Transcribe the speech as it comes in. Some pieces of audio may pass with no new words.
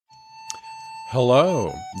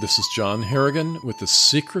Hello, this is John Harrigan with the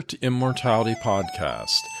Secret Immortality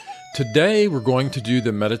Podcast. Today we're going to do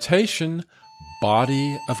the meditation,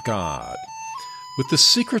 Body of God. With the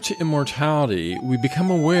secret to immortality, we become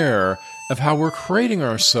aware of how we're creating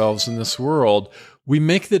ourselves in this world. We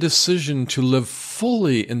make the decision to live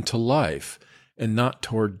fully into life and not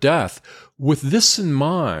toward death. With this in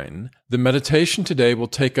mind, the meditation today will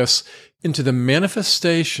take us into the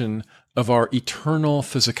manifestation of our eternal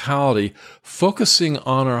physicality, focusing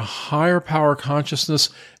on our higher power consciousness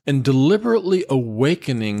and deliberately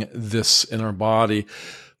awakening this in our body,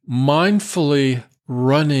 mindfully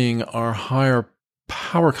running our higher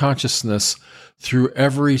power consciousness through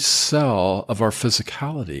every cell of our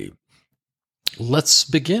physicality. Let's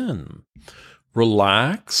begin.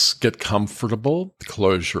 Relax, get comfortable,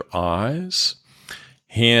 close your eyes,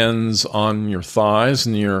 hands on your thighs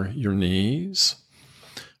near your knees.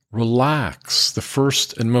 Relax. The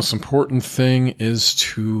first and most important thing is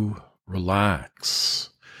to relax.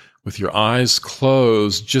 With your eyes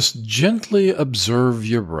closed, just gently observe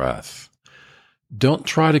your breath. Don't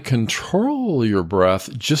try to control your breath,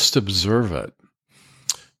 just observe it.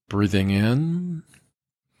 Breathing in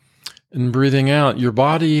and breathing out. Your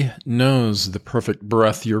body knows the perfect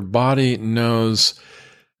breath. Your body knows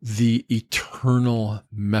the eternal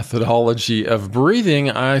methodology of breathing.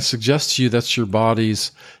 I suggest to you that's your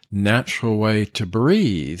body's natural way to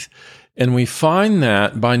breathe. And we find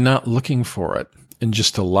that by not looking for it and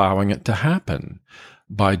just allowing it to happen,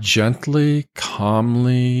 by gently,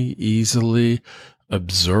 calmly, easily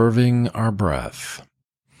observing our breath.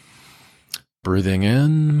 Breathing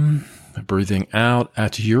in, breathing out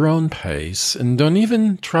at your own pace, and don't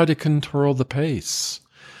even try to control the pace.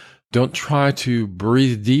 Don't try to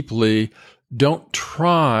breathe deeply. Don't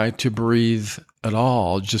try to breathe at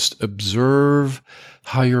all. Just observe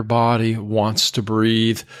how your body wants to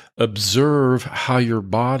breathe. Observe how your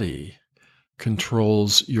body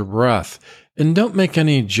controls your breath. And don't make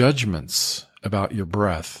any judgments about your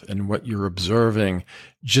breath and what you're observing.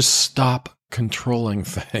 Just stop controlling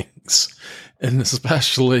things, and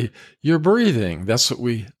especially your breathing. That's what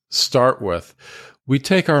we start with. We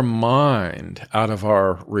take our mind out of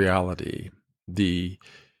our reality, the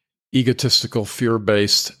egotistical,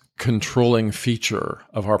 fear-based, controlling feature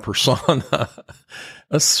of our persona,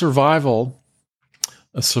 a survival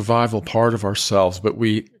part of ourselves, but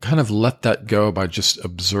we kind of let that go by just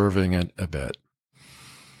observing it a bit.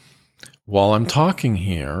 While I'm talking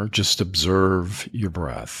here, just observe your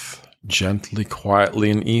breath, gently,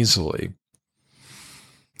 quietly, and easily.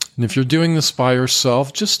 And if you're doing this by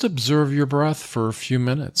yourself, just observe your breath for a few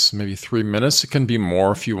minutes, maybe 3 minutes. It can be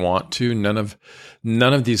more if you want to.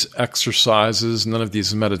 None of these exercises, none of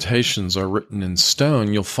these meditations are written in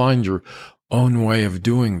stone. You'll find your own way of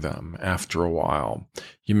doing them after a while.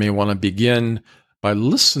 You may want to begin by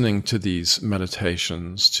listening to these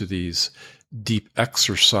meditations, to these deep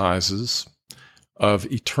exercises of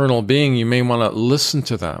eternal being. You may want to listen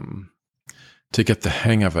to them to get the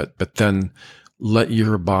hang of it, but then let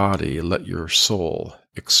your body, let your soul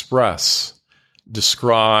express,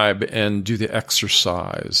 describe, and do the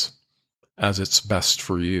exercise as it's best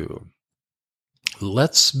for you.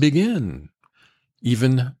 Let's begin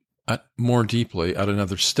even more deeply at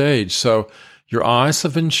another stage. So your eyes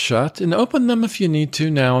have been shut, and open them if you need to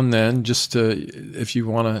now and then, just if you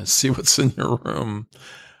want to see what's in your room.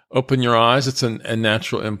 Open your eyes. It's a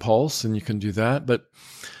natural impulse, and you can do that. But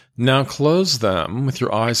now close them with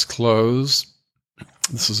your eyes closed.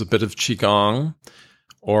 This is a bit of Qigong,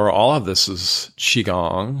 or all of this is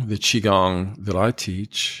Qigong, the Qigong that I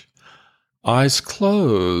teach. Eyes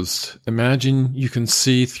closed. Imagine you can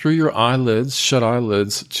see through your eyelids, shut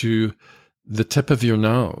eyelids, to the tip of your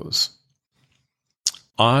nose.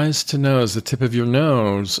 Eyes to nose, the tip of your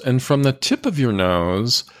nose. And from the tip of your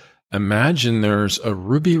nose, imagine there's a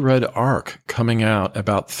ruby red arc coming out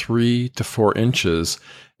about 3 to 4 inches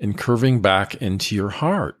and curving back into your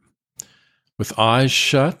heart. With eyes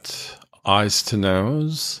shut, eyes to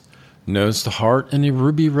nose to heart, and a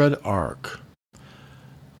ruby red arc.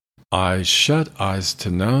 Eyes shut, eyes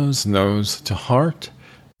to nose to heart,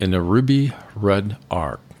 and a ruby red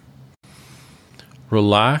arc.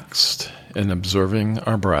 Relaxed and observing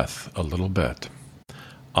our breath a little bit.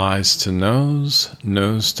 Eyes to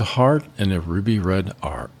nose to heart, and a ruby red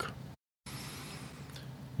arc.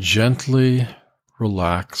 Gently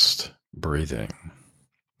relaxed breathing.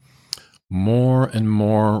 More and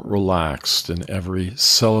more relaxed in every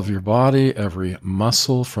cell of your body, every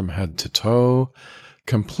muscle from head to toe.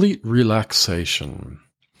 Complete relaxation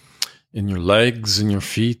in your legs, in your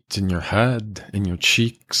feet, in your head, in your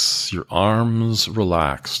cheeks, your arms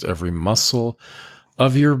relaxed. Every muscle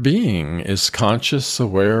of your being is conscious,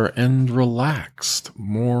 aware, and relaxed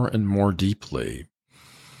more and more deeply.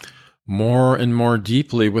 More and more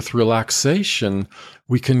deeply with relaxation,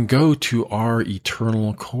 we can go to our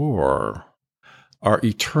eternal core, our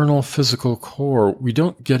eternal physical core. We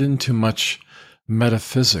don't get into much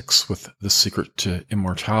metaphysics with the Secret to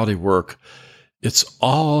Immortality work. It's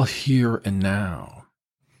all here and now.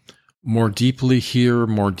 More deeply here,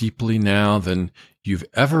 more deeply now than you've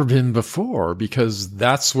ever been before, because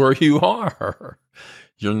that's where you are.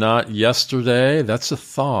 You're not yesterday. That's a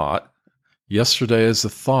thought. Yesterday is a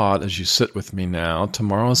thought as you sit with me now.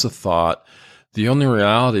 Tomorrow is a thought. The only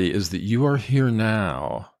reality is that you are here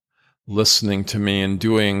now, listening to me and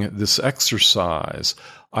doing this exercise.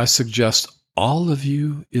 I suggest all of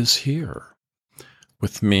you is here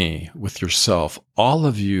with me, with yourself. All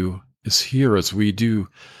of you is here as we do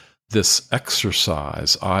this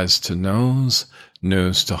exercise, eyes to nose,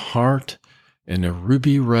 nose to heart, in a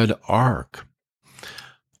ruby red arc.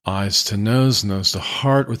 Eyes to nose, nose to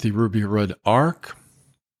heart with the ruby red arc.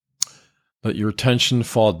 Let your attention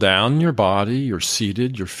fall down your body. You're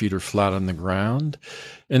seated, your feet are flat on the ground,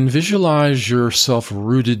 and visualize yourself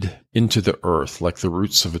rooted into the earth, like the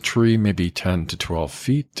roots of a tree, maybe 10 to 12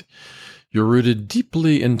 feet. You're rooted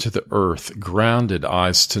deeply into the earth, grounded,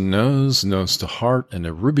 eyes to nose, nose to heart, in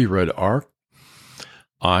a ruby red arc.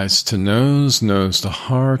 Eyes to nose, nose to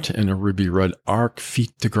heart, in a ruby red arc,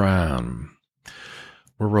 feet to ground.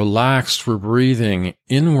 We're relaxed, we're breathing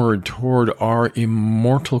inward toward our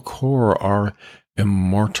immortal core, our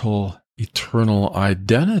immortal, eternal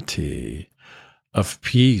identity of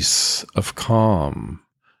peace, of calm,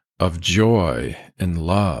 of joy and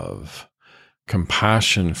love,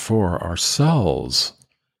 compassion for ourselves,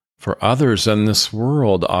 for others in this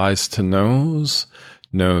world. Eyes to nose,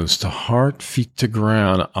 nose to heart, feet to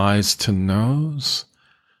ground. Eyes to nose,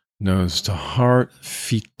 nose to heart,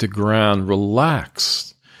 feet to ground, relaxed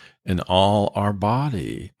in all our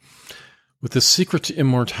body. With the Secret to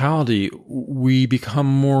Immortality, we become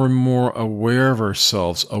more and more aware of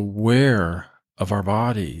ourselves, aware of our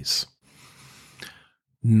bodies,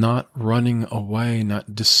 not running away,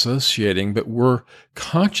 not dissociating, but we're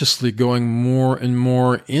consciously going more and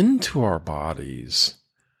more into our bodies.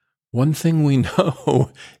 One thing we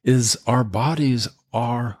know is our bodies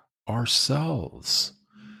are ourselves.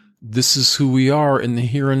 This is who we are in the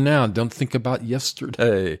here and now. Don't think about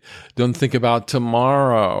yesterday. Don't think about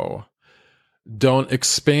tomorrow. Don't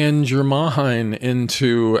expand your mind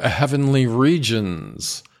into heavenly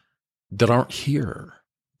regions that aren't here.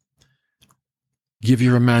 Give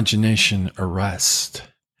your imagination a rest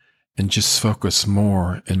and just focus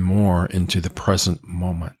more and more into the present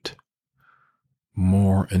moment.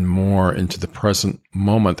 More and more into the present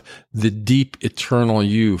moment, the deep eternal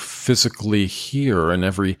you physically here in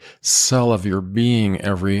every cell of your being,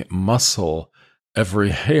 every muscle, every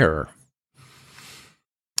hair.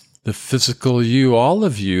 The physical you, all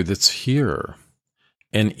of you that's here,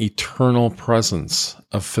 an eternal presence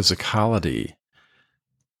of physicality.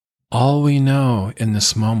 All we know in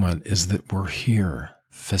this moment is that we're here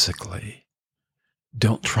physically.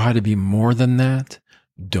 Don't try to be more than that.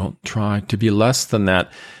 Don't try to be less than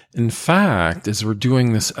that. In fact, as we're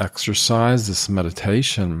doing this exercise, this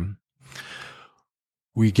meditation,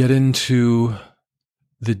 we get into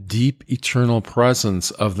the deep eternal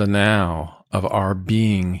presence of the now, of our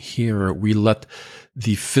being here. We let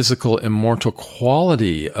the physical immortal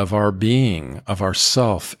quality of our being, of our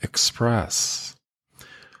self, express.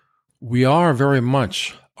 We are very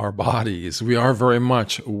much our bodies. We are very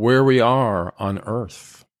much where we are on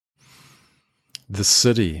earth. The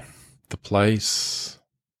city, the place,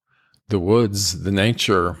 the woods, the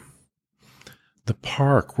nature, the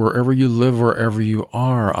park, wherever you live, wherever you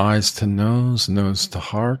are. Eyes to nose, nose to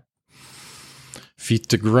heart. Feet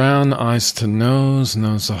to ground, eyes to nose,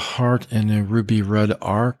 nose to heart in a ruby red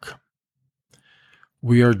arc.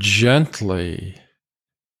 We are gently,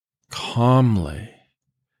 calmly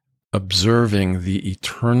observing the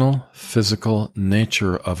eternal physical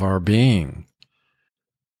nature of our being.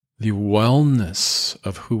 The wellness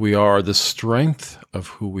of who we are, the strength of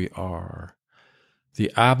who we are,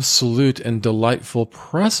 the absolute and delightful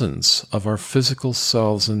presence of our physical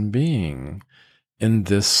selves and being in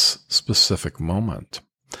this specific moment.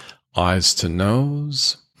 Eyes to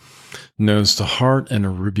nose, nose to heart in a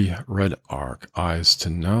ruby red arc. Eyes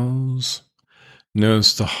to nose,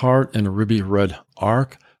 nose to heart in a ruby red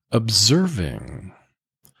arc, observing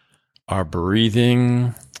our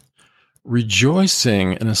breathing,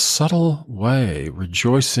 rejoicing in a subtle way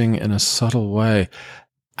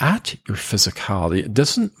at your physicality. It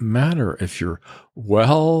doesn't matter if you're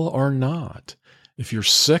well or not. If you're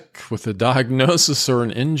sick with a diagnosis or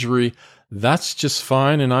an injury, that's just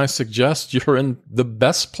fine. And I suggest you're in the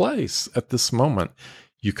best place at this moment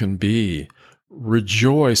you can be.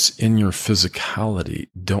 Rejoice in your physicality.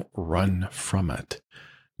 Don't run from it.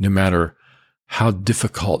 No matter how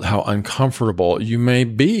difficult, how uncomfortable you may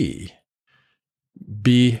be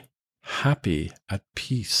happy, at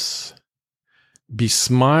peace. Be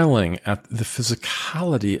smiling at the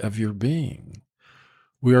physicality of your being.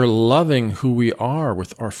 We are loving who we are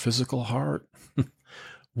with our physical heart.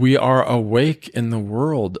 We are awake in the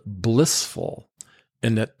world, blissful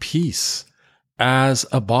and at peace as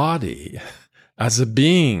a body, as a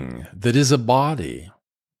being that is a body.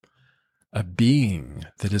 A being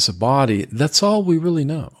that is a body. That's all we really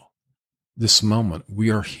know. This moment, we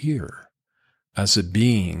are here as a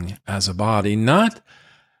being, as a body, not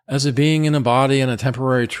as a being in a body in a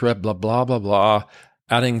temporary trip, blah, blah, blah, blah,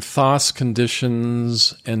 adding thoughts,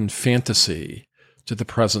 conditions, and fantasy to the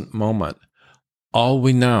present moment. All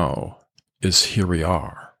we know is here we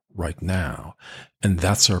are right now. And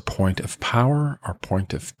that's our point of power, our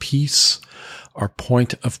point of peace, our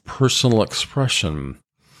point of personal expression.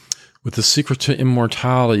 With the secret to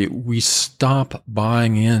immortality, we stop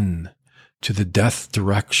buying in to the death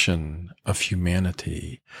direction of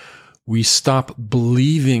humanity. We stop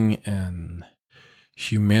believing in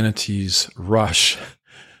humanity's rush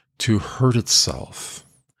to hurt itself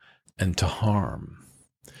and to harm.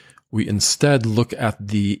 We instead look at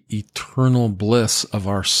the eternal bliss of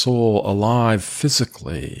our soul alive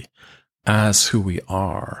physically as who we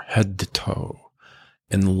are, head to toe,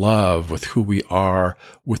 in love with who we are,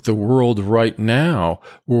 with the world right now,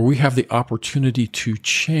 where we have the opportunity to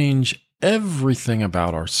change everything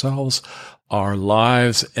about ourselves, our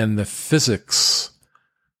lives, and the physics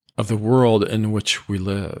of the world in which we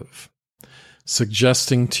live.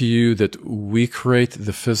 Suggesting to you that we create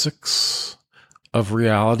the physics of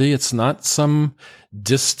reality. It's not some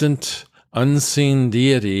distant, unseen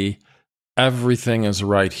deity. Everything is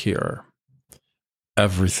right here.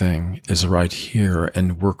 Everything is right here,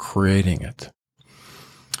 and we're creating it.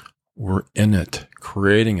 We're in it,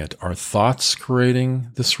 creating it. Our thoughts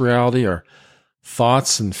creating this reality, our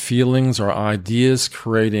thoughts and feelings, our ideas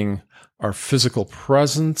creating our physical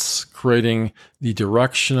presence, creating the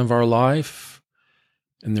direction of our life.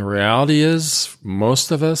 And the reality is, most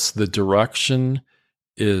of us, the direction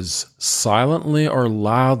is silently or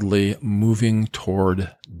loudly moving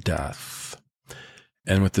toward death.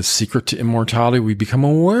 And with the secret to immortality, we become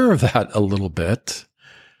aware of that a little bit.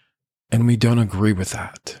 And we don't agree with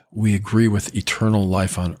that. We agree with eternal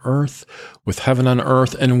life on earth, with heaven on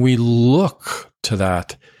earth, and we look to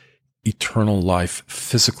that eternal life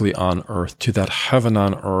physically on earth, to that heaven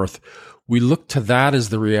on earth. We look to that as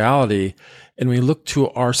the reality, and we look to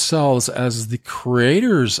ourselves as the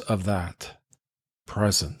creators of that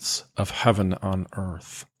presence of heaven on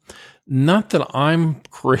earth. Not that I'm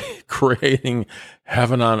creating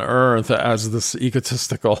heaven on earth as this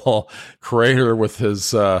egotistical creator with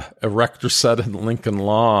his erector set and Lincoln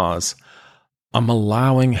laws. I'm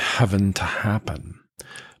allowing heaven to happen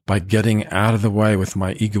by getting out of the way with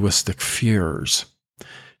my egoistic fears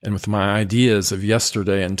and with my ideas of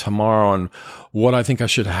yesterday and tomorrow and what I think I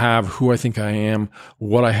should have, who I think I am,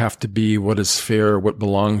 what I have to be, what is fair, what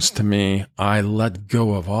belongs to me. I let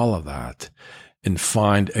go of all of that and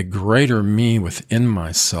find a greater me within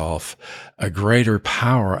myself, a greater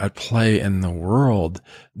power at play in the world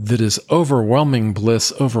that is overwhelming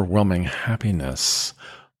bliss, overwhelming happiness,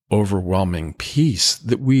 overwhelming peace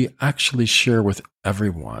that we actually share with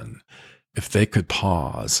everyone. If they could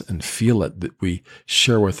pause and feel it, that we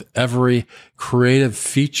share with every creative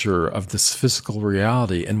feature of this physical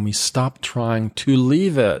reality, and we stop trying to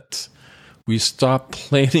leave it. We stop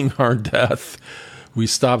planning our death. We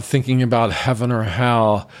stop thinking about heaven or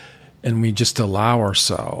hell, and we just allow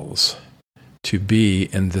ourselves to be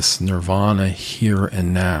in this nirvana here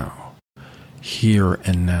and now,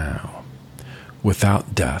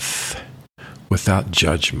 without death, without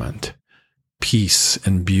judgment, peace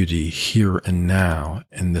and beauty here and now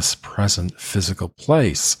in this present physical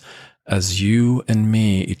place, as you and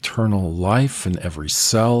me, eternal life in every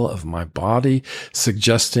cell of my body,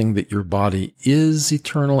 suggesting that your body is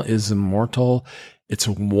eternal, is immortal. It's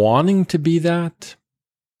wanting to be that.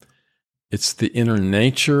 It's the inner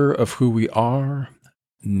nature of who we are.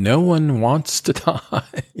 No one wants to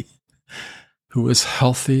die who is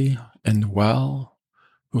healthy and well,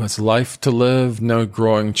 who has life to live. No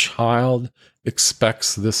growing child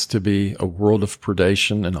expects this to be a world of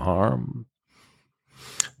predation and harm.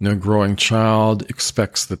 No growing child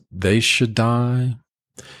expects that they should die.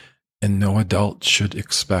 And no adult should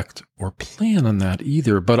expect or plan on that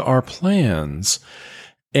either. But our plans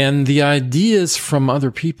and the ideas from other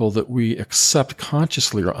people that we accept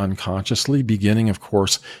consciously or unconsciously, beginning, of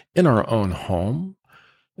course, in our own home,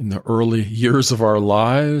 in the early years of our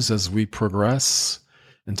lives as we progress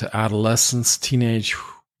into adolescence,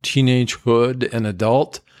 teenagehood, and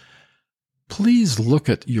adult, please look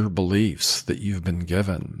at your beliefs that you've been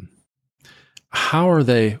given. How are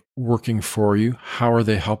they working for you? How are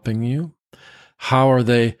they helping you? How are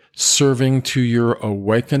they serving to your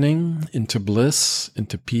awakening into bliss,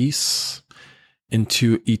 into peace,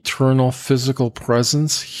 into eternal physical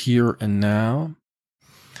presence here and now?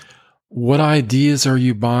 What ideas are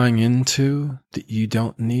you buying into that you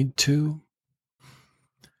don't need to?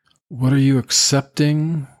 What are you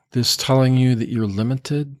accepting that's telling you that you're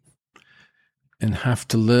limited and have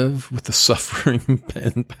to live with the suffering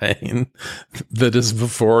and pain that is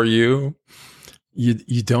before you?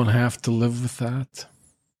 You don't have to live with that.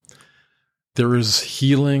 There is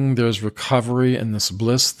healing, there's recovery, and this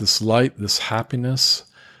bliss, this light, this happiness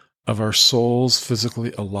of our souls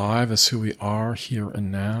physically alive as who we are here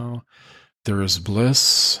and now. There is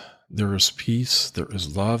bliss, there is peace, there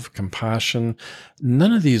is love, compassion.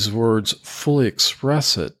 None of these words fully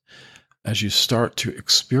express it as you start to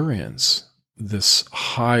experience this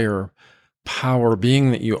higher power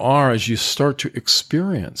being that you are, as you start to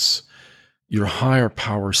experience your higher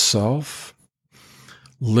power self,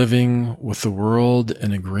 living with the world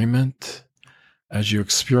in agreement, as you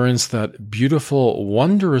experience that beautiful,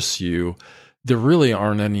 wondrous you. There really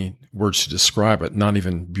aren't any words to describe it, not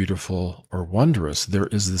even beautiful or wondrous. There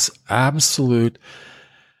is this absolute,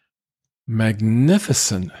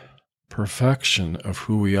 magnificent perfection of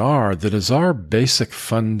who we are that is our basic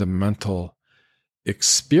fundamental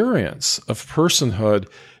experience of personhood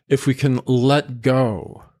if we can let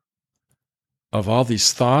go of all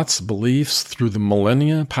these thoughts, beliefs through the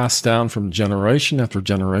millennia passed down from generation after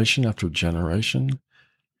generation after generation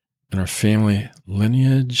in our family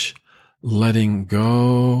lineage, letting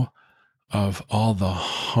go of all the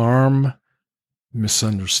harm,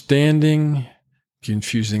 misunderstanding,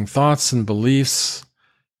 confusing thoughts and beliefs.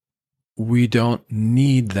 We don't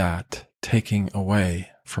need that taking away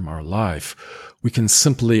from our life. We can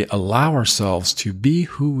simply allow ourselves to be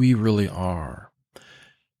who we really are.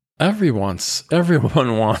 Everyone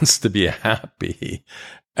wants to be happy.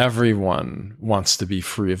 Everyone wants to be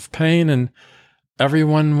free of pain, and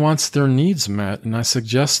everyone wants their needs met. And I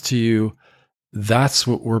suggest to you, that's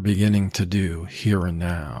what we're beginning to do here and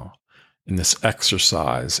now in this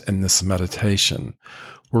exercise, in this meditation.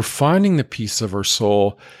 We're finding the peace of our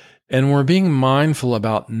soul, and we're being mindful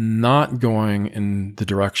about not going in the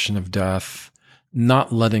direction of death,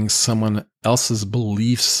 not letting someone else's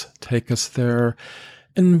beliefs take us there,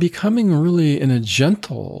 and becoming really, in a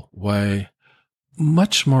gentle way,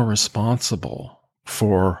 much more responsible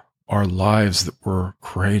for our lives that we're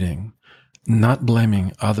creating, not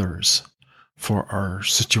blaming others for our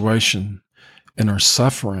situation and our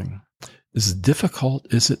suffering, as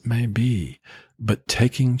difficult as it may be, but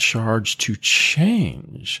taking charge to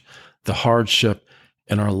change the hardship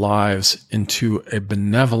in our lives into a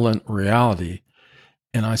benevolent reality.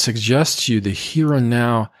 And I suggest to you the here and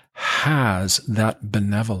now has that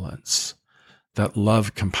benevolence, that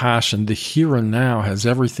love, compassion. The here and now has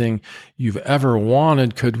everything you've ever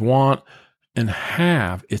wanted, could want, and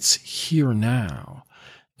have. It's here now.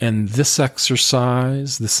 And this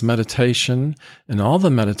exercise, this meditation, and all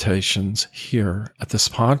the meditations here at this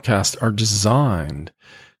podcast are designed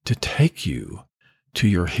to take you to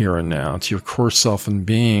your here and now, to your core self and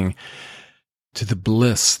being, to the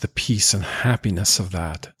bliss, the peace and happiness of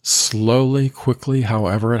that. Slowly, quickly,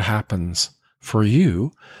 however it happens for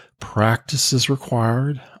you. Practice is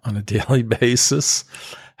required on a daily basis.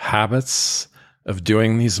 Habits of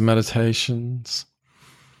doing these meditations,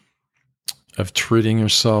 of treating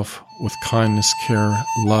yourself with kindness, care,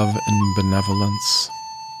 love, and benevolence.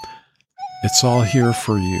 It's all here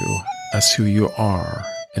for you as who you are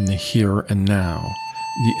in the here and now.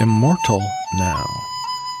 The immortal now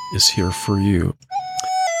is here for you